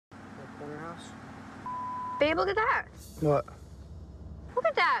Babe, look at that. What? Look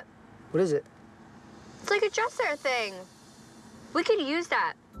at that. What is it? It's like a dresser thing. We could use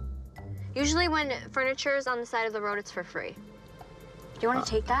that. Usually when furniture is on the side of the road, it's for free. Do you want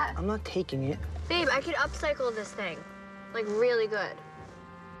to take that? I'm not taking it. Babe, I could upcycle this thing. Like, really good.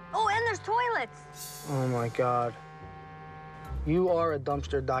 Oh, and there's toilets. Oh, my God. You are a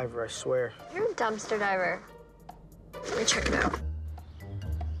dumpster diver, I swear. You're a dumpster diver. Let me check it out.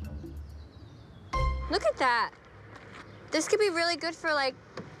 Look at that. This could be really good for, like,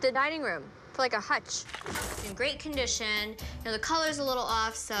 the dining room, for, like, a hutch. In great condition. You know, the color's a little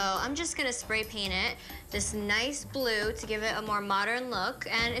off, so I'm just gonna spray paint it this nice blue to give it a more modern look,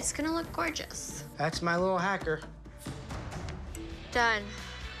 and it's gonna look gorgeous. That's my little hacker. Done.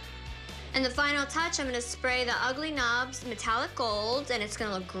 And the final touch, I'm gonna spray the ugly knobs metallic gold, and it's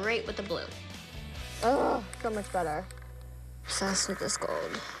gonna look great with the blue. Oh, so much better. Obsessed with this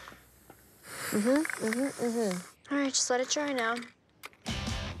gold. All right, just let it dry now.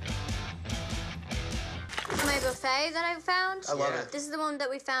 My buffet that I found. I love it. This is the one that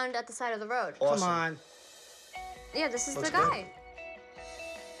we found at the side of the road. Awesome. Come on. Yeah, this is Looks the guy. good.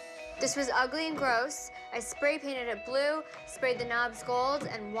 This was ugly and gross. I spray painted it blue, sprayed the knobs gold,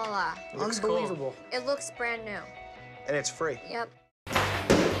 and voila. Looks Unbelievable. cool. It looks brand new. And it's free. Yep.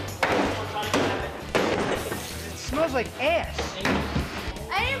 It smells like ass.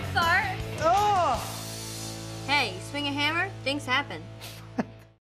 I didn't fart. Oh! Hey, swing a hammer, things happen.